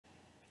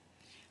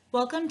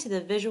Welcome to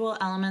the visual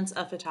elements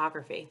of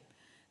photography.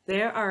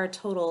 There are a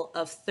total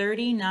of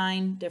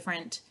 39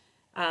 different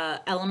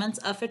elements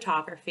of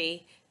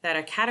photography that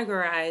are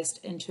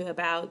categorized into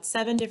about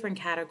 7 different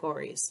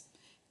categories.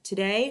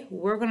 Today,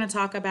 we're going to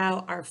talk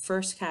about our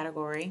first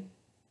category,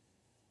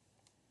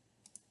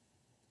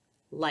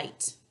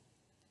 light.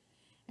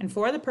 And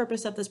for the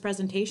purpose of this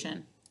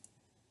presentation,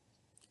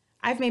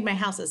 I've made my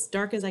house as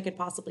dark as I could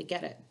possibly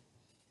get it.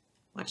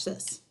 Watch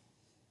this.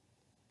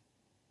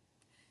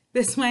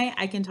 This way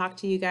I can talk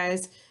to you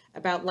guys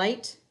about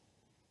light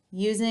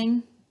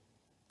using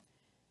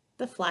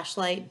the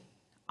flashlight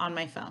on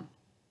my phone.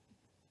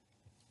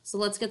 So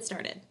let's get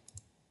started.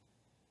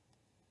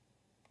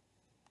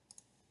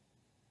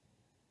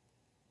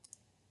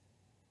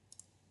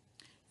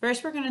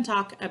 First, we're going to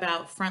talk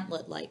about front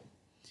lit light.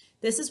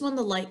 This is when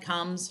the light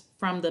comes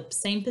from the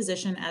same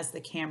position as the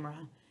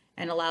camera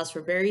and allows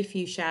for very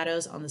few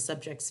shadows on the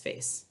subject's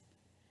face.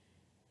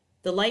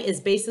 The light is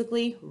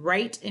basically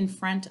right in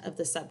front of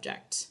the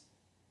subject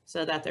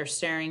so that they're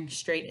staring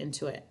straight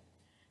into it.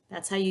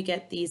 That's how you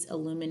get these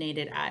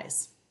illuminated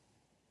eyes.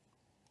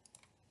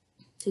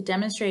 To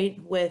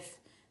demonstrate with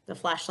the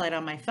flashlight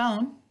on my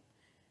phone,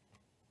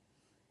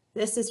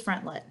 this is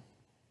front lit.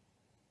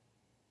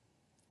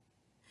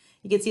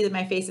 You can see that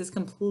my face is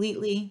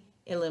completely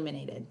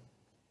illuminated.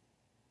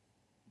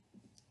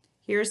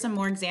 Here are some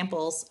more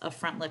examples of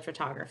front lit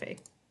photography.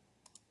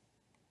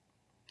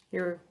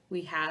 Here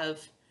we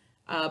have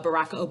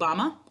Barack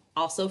Obama,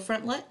 also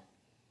front lit.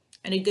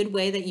 And a good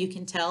way that you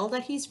can tell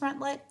that he's front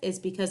lit is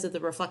because of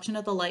the reflection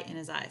of the light in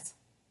his eyes.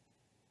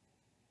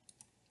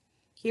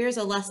 Here's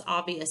a less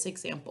obvious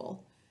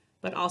example,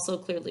 but also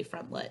clearly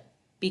front lit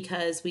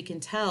because we can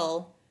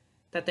tell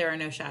that there are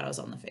no shadows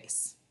on the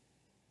face.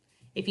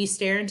 If you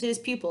stare into his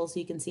pupils,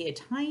 you can see a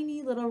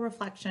tiny little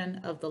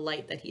reflection of the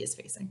light that he is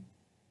facing.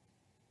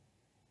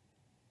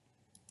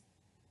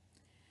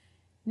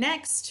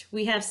 Next,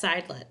 we have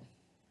side lit.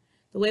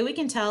 The way we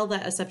can tell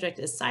that a subject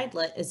is side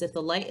lit is if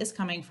the light is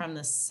coming from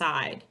the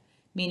side,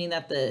 meaning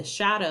that the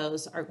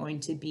shadows are going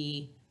to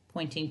be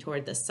pointing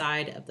toward the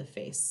side of the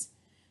face.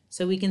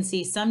 So we can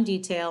see some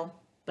detail,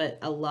 but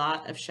a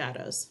lot of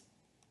shadows.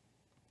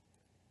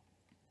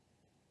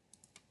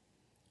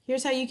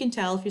 Here's how you can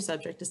tell if your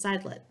subject is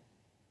side lit.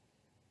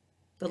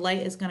 The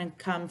light is going to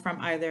come from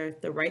either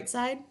the right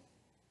side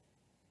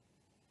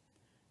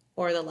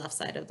or the left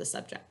side of the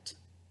subject.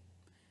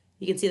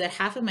 You can see that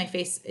half of my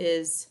face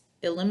is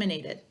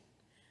illuminated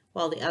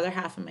while the other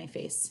half of my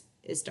face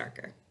is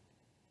darker.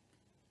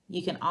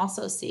 You can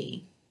also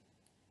see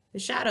the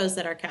shadows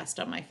that are cast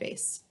on my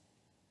face.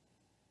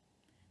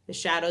 The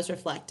shadows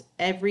reflect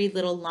every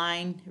little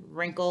line,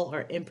 wrinkle,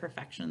 or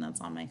imperfection that's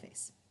on my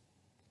face.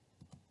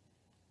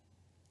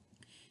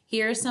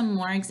 Here are some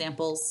more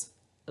examples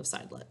of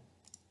side lit.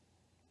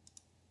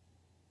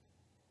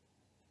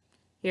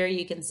 Here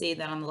you can see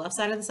that on the left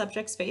side of the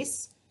subject's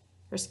face,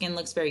 her skin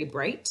looks very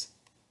bright,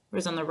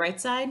 whereas on the right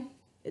side,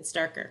 it's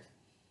darker.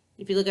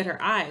 If you look at her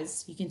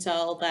eyes, you can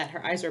tell that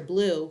her eyes are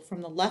blue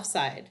from the left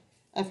side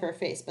of her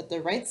face, but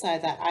the right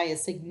side, that eye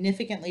is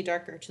significantly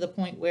darker to the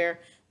point where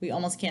we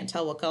almost can't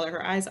tell what color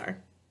her eyes are.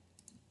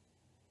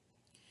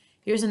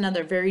 Here's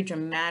another very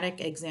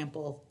dramatic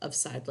example of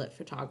side lit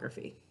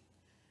photography.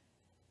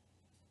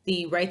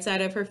 The right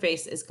side of her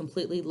face is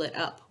completely lit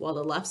up while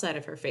the left side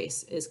of her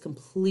face is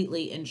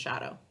completely in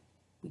shadow.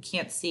 We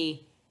can't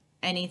see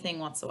anything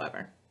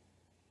whatsoever.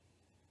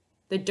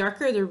 The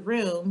darker the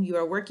room you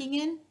are working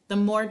in, the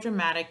more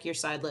dramatic your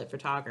side lit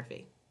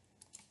photography.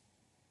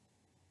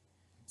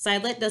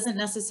 Side lit doesn't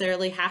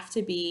necessarily have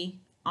to be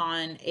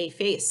on a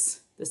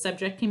face. The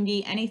subject can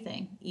be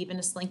anything, even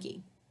a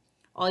slinky.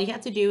 All you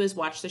have to do is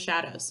watch the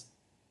shadows.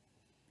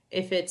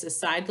 If it's a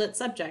side lit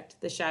subject,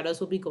 the shadows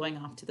will be going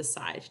off to the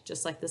side,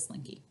 just like the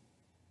slinky.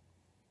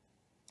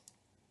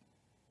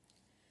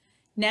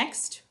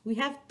 Next, we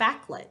have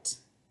backlit.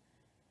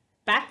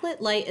 Backlit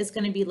light is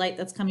going to be light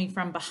that's coming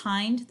from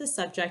behind the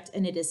subject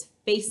and it is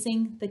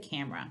facing the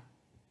camera.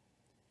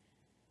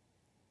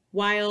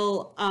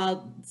 While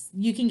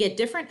you can get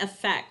different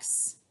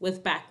effects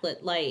with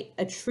backlit light,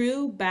 a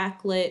true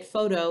backlit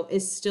photo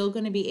is still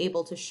going to be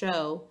able to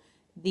show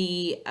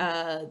the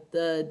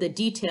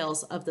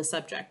details of the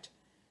subject.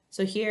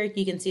 So here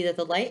you can see that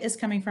the light is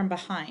coming from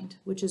behind,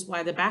 which is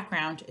why the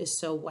background is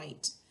so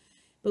white.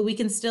 But we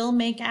can still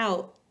make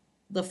out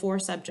the 4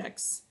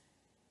 subjects.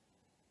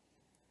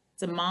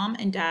 It's a mom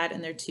and dad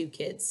and their 2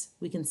 kids.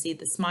 We can see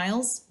the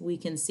smiles. We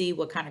can see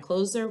what kind of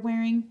clothes they're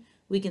wearing.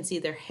 We can see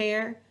their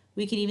hair.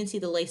 We can even see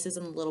the laces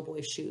in the little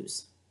boy's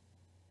shoes.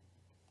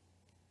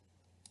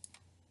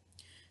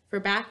 For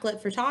backlit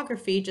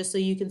photography, just so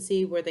you can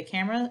see where the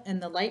camera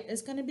and the light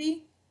is going to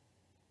be,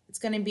 it's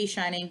going to be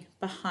shining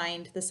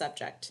behind the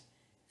subject,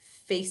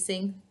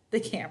 facing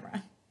the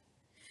camera.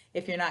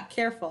 If you're not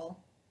careful,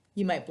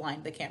 you might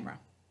blind the camera.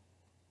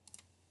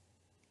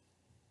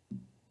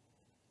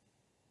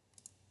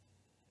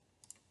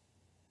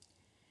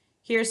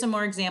 Here are some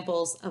more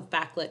examples of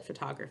backlit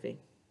photography.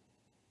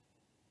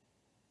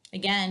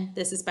 Again,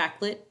 this is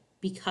backlit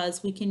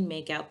because we can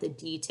make out the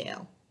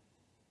detail.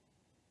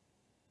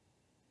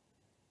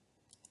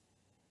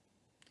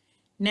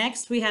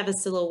 Next, we have a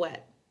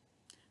silhouette,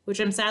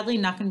 which I'm sadly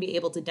not going to be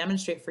able to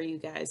demonstrate for you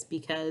guys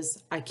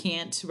because I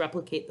can't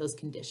replicate those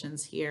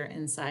conditions here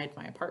inside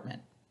my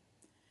apartment.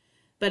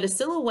 But a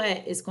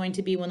silhouette is going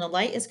to be when the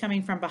light is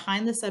coming from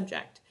behind the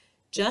subject,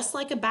 just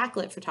like a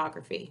backlit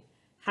photography.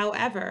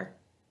 However,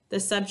 the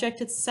subject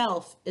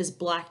itself is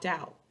blacked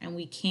out and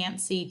we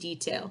can't see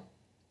detail.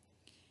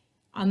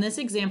 On this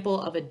example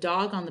of a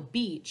dog on the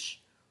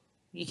beach,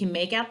 you can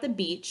make out the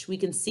beach. We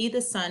can see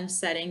the sun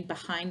setting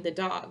behind the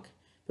dog,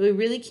 but we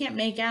really can't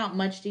make out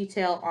much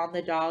detail on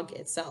the dog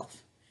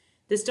itself.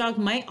 This dog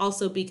might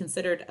also be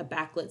considered a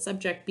backlit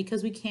subject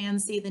because we can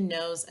see the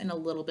nose and a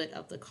little bit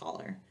of the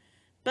collar,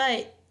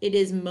 but it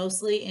is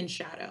mostly in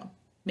shadow,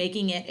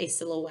 making it a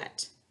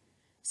silhouette.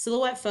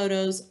 Silhouette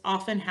photos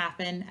often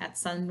happen at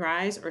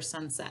sunrise or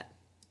sunset.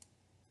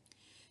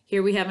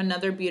 Here we have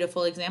another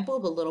beautiful example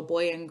of a little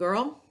boy and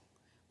girl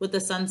with the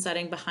sun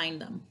setting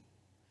behind them.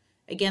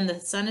 Again, the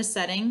sun is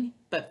setting,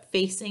 but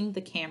facing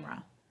the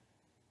camera,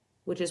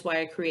 which is why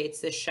it creates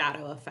this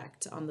shadow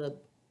effect on the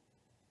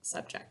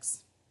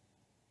subjects.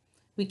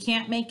 We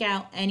can't make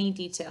out any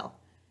detail.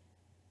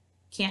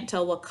 Can't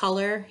tell what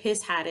color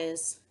his hat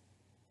is.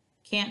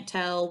 Can't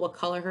tell what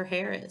color her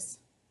hair is.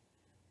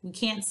 We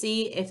can't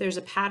see if there's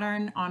a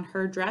pattern on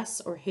her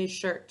dress or his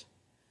shirt.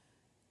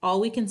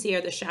 All we can see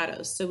are the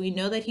shadows. So we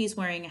know that he's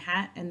wearing a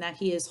hat and that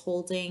he is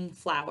holding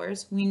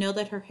flowers. We know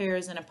that her hair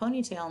is in a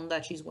ponytail and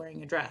that she's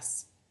wearing a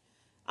dress.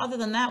 Other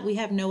than that, we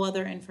have no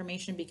other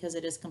information because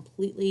it is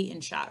completely in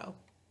shadow.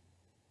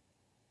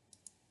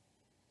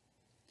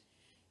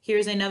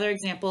 Here's another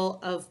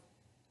example of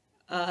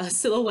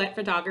silhouette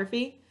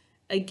photography,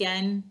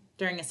 again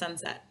during a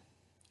sunset.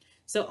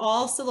 So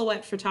all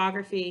silhouette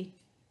photography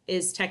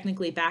is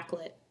technically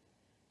backlit,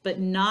 but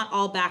not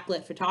all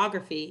backlit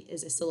photography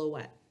is a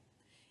silhouette.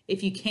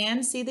 If you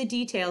can see the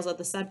details of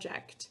the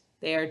subject,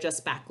 they are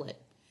just backlit.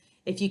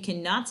 If you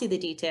cannot see the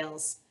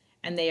details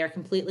and they are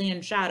completely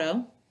in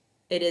shadow,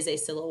 it is a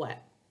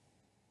silhouette.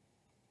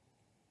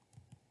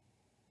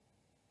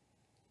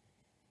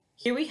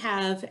 Here we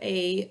have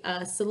a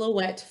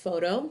silhouette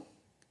photo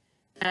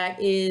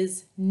that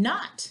is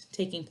not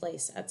taking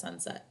place at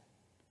sunset.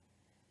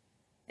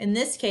 In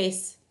this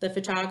case, the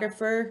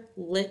photographer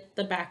lit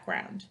the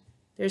background.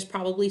 There's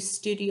probably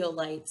studio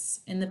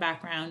lights in the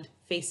background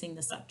facing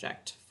the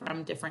subject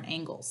from different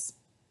angles.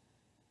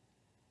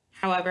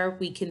 However,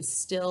 we can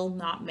still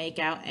not make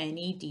out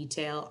any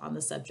detail on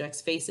the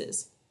subject's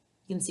faces.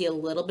 You can see a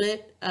little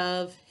bit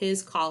of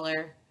his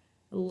collar,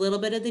 a little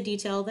bit of the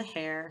detail of the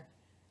hair,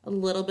 a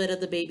little bit of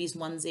the baby's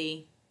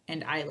onesie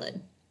and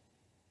eyelid.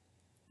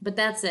 But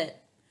that's it.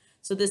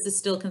 So this is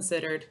still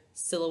considered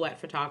silhouette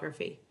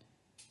photography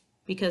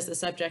because the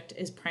subject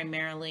is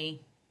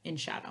primarily in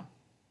shadow.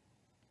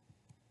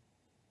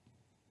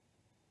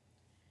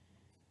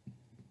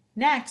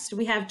 Next,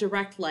 we have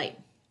direct light.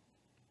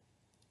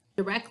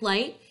 Direct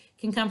light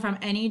can come from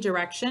any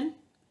direction,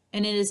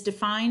 and it is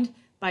defined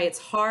by its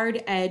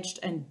hard-edged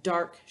and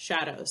dark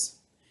shadows.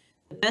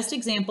 The best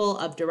example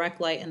of direct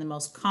light, and the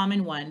most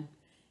common one,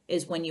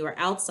 is when you are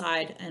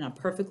outside on a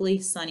perfectly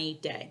sunny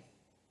day.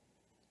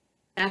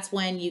 That's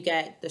when you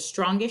get the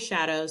strongest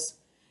shadows,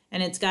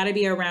 and it's got to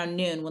be around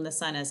noon when the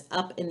sun is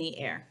up in the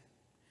air.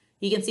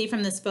 You can see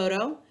from this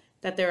photo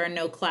that there are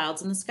no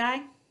clouds in the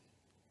sky,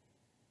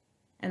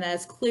 and that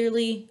is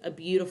clearly a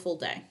beautiful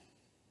day.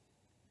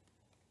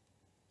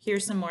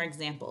 Here's some more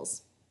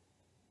examples.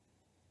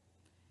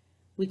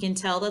 We can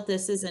tell that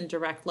this is in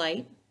direct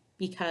light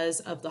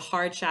because of the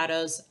hard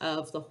shadows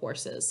of the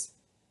horses.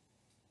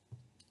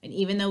 And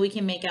even though we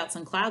can make out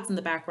some clouds in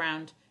the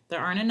background, there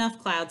aren't enough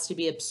clouds to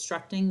be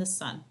obstructing the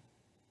sun.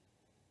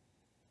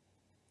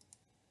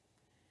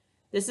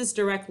 This is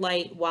direct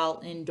light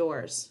while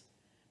indoors,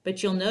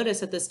 but you'll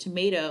notice that this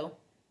tomato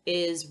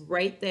is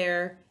right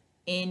there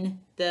in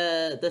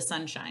the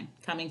sunshine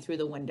coming through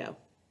the window.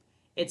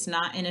 It's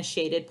not in a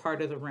shaded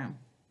part of the room.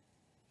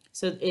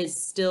 So it is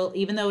still,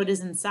 even though it is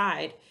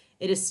inside,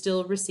 it is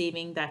still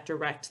receiving that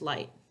direct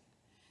light.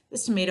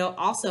 This tomato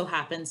also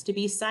happens to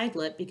be side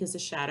lit because the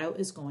shadow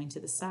is going to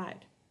the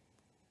side.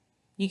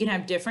 You can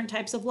have different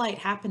types of light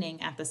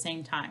happening at the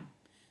same time.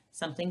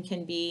 Something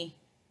can be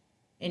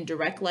in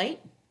direct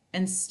light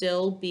and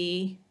still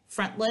be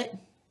front lit,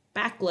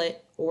 back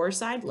lit, or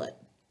side lit.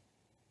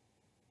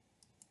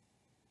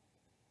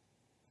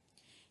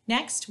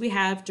 Next, we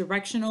have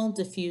directional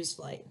diffused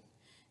light.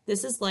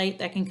 This is light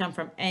that can come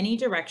from any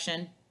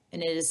direction,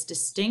 and it is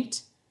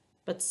distinct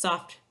but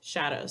soft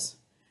shadows.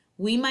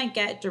 We might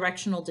get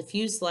directional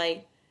diffused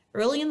light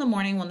early in the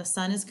morning when the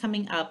sun is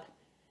coming up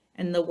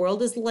and the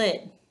world is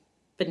lit,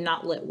 but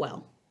not lit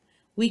well.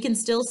 We can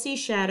still see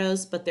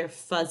shadows, but they're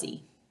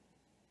fuzzy.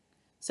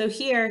 So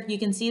here you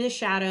can see the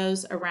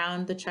shadows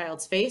around the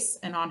child's face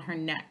and on her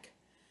neck,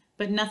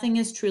 but nothing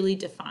is truly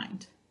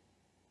defined.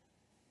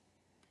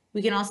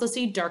 We can also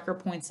see darker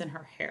points in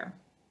her hair.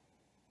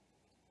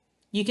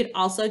 You could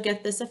also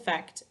get this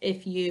effect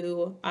if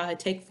you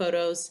take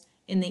photos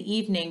in the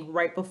evening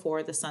right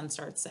before the sun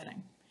starts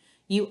setting.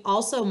 You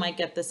also might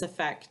get this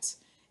effect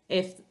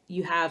if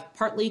you have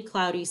partly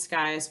cloudy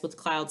skies with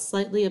clouds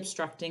slightly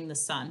obstructing the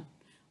sun,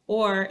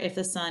 or if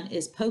the sun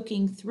is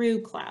poking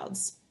through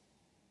clouds.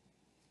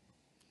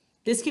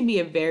 This can be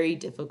a very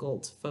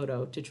difficult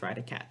photo to try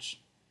to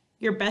catch.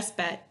 Your best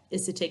bet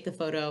is to take the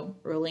photo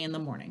early in the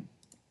morning.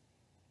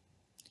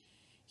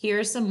 Here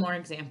are some more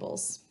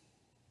examples.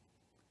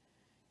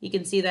 You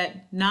can see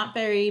that not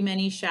very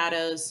many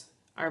shadows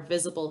are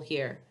visible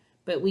here,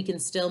 but we can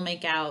still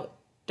make out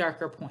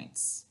darker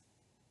points.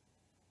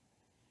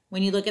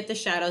 When you look at the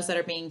shadows that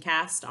are being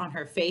cast on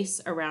her face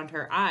around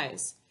her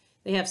eyes,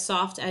 they have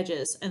soft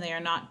edges and they are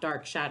not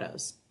dark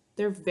shadows.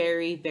 They're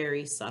very,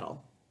 very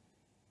subtle.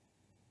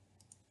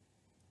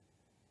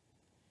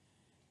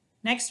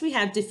 Next, we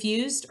have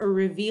diffused or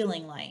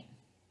revealing light.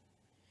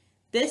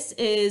 This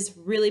is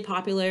really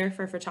popular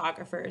for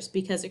photographers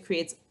because it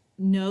creates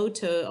no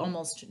to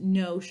almost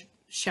no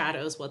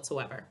shadows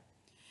whatsoever.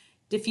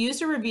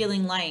 Diffused or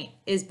revealing light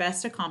is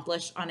best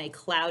accomplished on a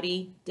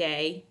cloudy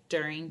day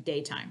during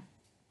daytime.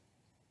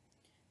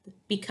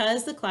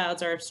 Because the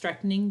clouds are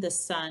obstructing the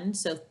sun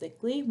so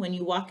thickly, when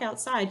you walk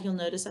outside, you'll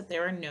notice that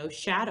there are no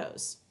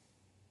shadows.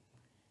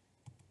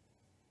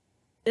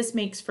 This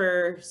makes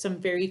for some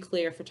very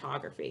clear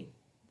photography.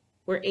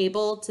 We're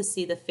able to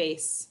see the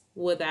face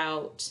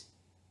without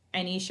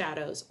any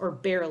shadows or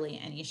barely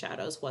any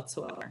shadows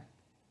whatsoever.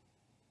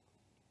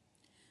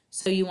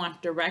 So you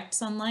want direct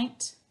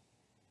sunlight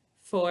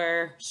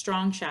for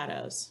strong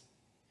shadows,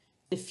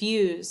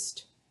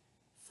 diffused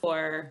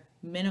for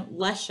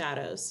less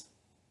shadows.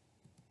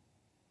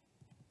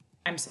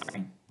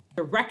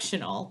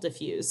 Directional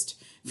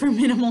diffused for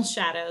minimal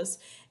shadows,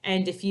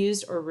 and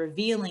diffused or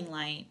revealing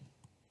light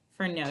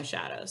for no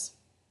shadows.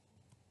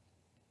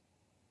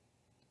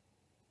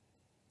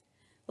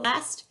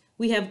 Last,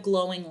 we have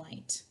glowing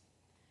light.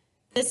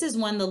 This is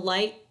when the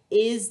light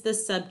is the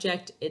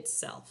subject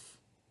itself.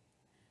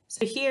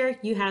 So here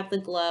you have the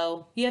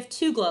glow. You have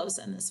two glows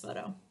in this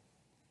photo.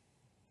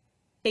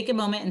 Take a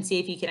moment and see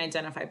if you can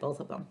identify both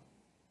of them.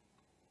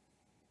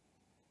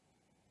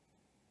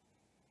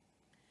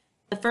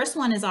 The first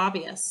one is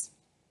obvious.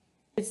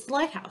 It's the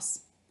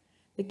lighthouse.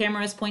 The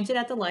camera is pointed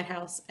at the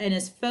lighthouse and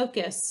is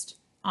focused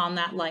on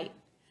that light.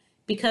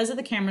 Because of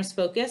the camera's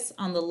focus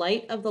on the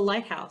light of the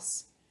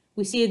lighthouse,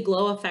 we see a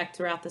glow effect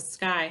throughout the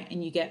sky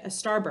and you get a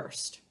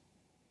starburst.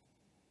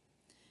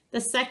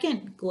 The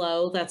second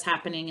glow that's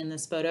happening in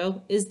this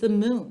photo is the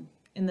moon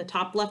in the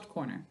top left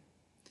corner.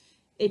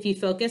 If you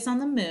focus on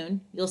the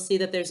moon, you'll see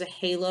that there's a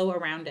halo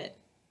around it.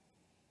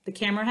 The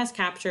camera has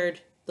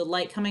captured the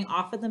light coming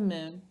off of the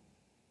moon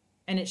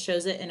and it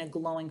shows it in a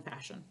glowing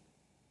fashion.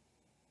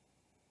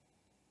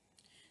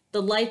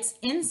 The lights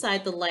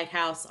inside the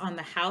lighthouse on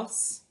the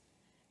house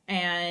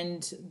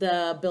and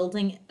the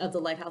building of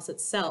the lighthouse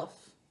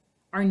itself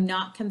are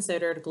not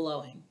considered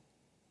glowing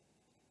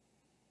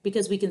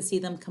because we can see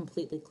them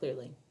completely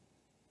clearly.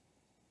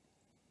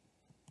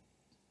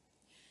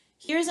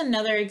 Here's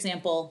another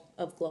example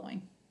of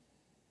glowing.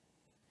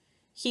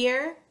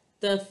 Here,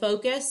 the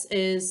focus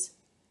is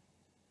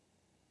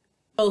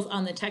both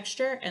on the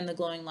texture and the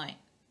glowing light.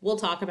 We'll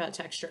talk about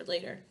texture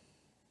later.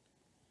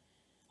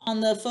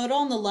 On the photo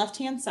on the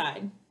left-hand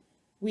side,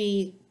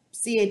 we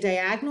see a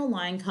diagonal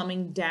line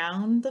coming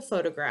down the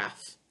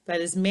photograph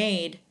that is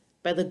made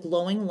by the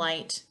glowing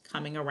light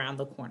coming around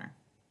the corner.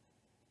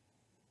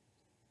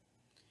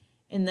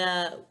 In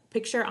the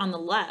picture on the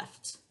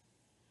left,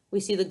 we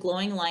see the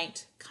glowing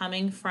light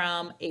coming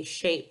from a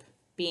shape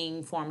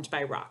being formed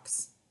by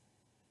rocks.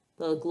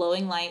 The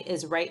glowing light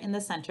is right in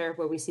the center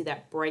where we see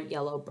that bright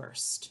yellow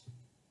burst.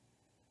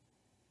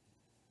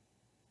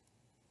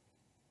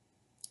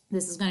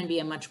 This is going to be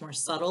a much more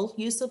subtle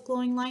use of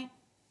glowing light,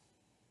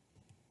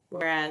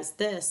 whereas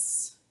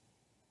this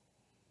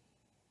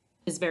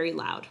is very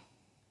loud.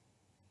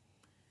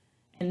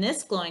 In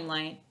this glowing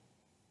light,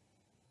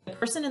 the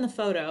person in the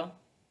photo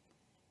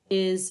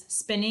is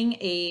spinning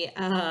a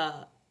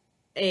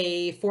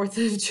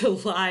 4th of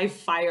July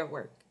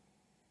firework.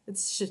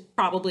 It's just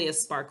probably a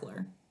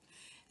sparkler.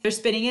 They're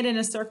spinning it in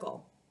a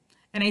circle.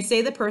 And I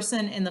say the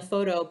person in the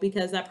photo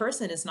because that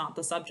person is not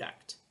the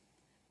subject.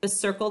 The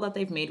circle that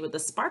they've made with the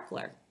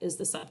sparkler is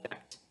the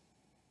subject.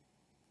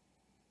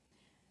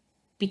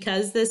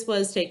 Because this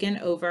was taken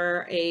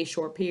over a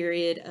short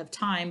period of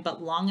time,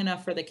 but long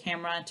enough for the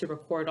camera to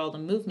record all the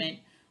movement,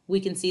 we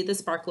can see the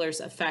sparkler's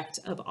effect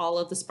of all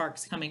of the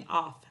sparks coming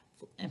off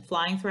and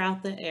flying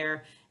throughout the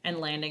air and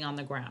landing on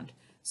the ground.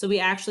 So we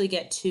actually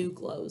get two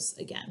glows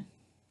again.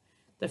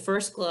 The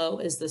first glow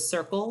is the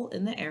circle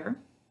in the air.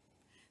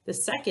 The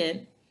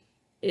second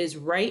is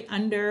right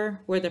under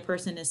where the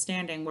person is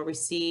standing, where we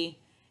see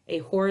a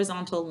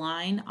horizontal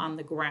line on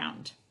the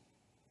ground.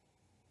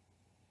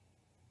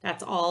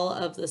 That's all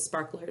of the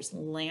sparklers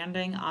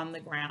landing on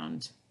the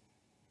ground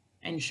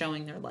and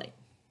showing their light.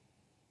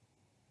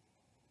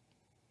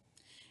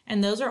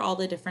 And those are all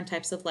the different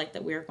types of light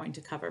that we are going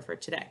to cover for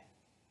today.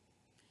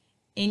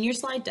 In your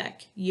slide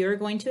deck, you're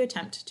going to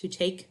attempt to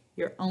take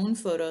your own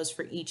photos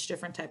for each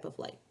different type of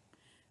light.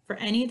 For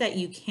any that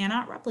you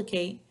cannot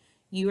replicate,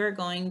 you are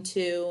going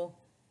to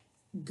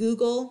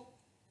Google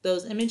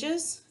those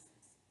images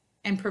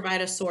and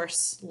provide a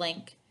source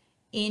link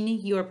in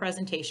your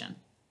presentation.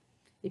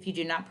 If you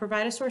do not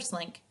provide a source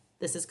link,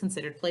 this is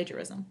considered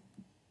plagiarism.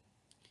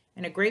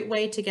 And a great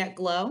way to get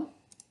glow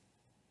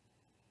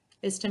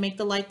is to make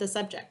the light the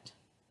subject.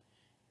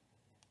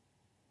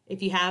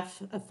 If you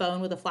have a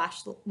phone with a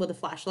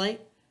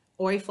flashlight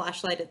or a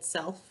flashlight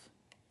itself,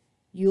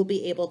 you'll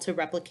be able to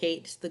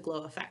replicate the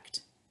glow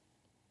effect.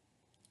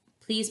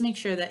 Please make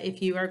sure that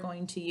if you are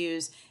going to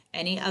use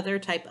any other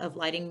type of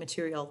lighting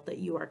material that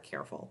you are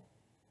careful.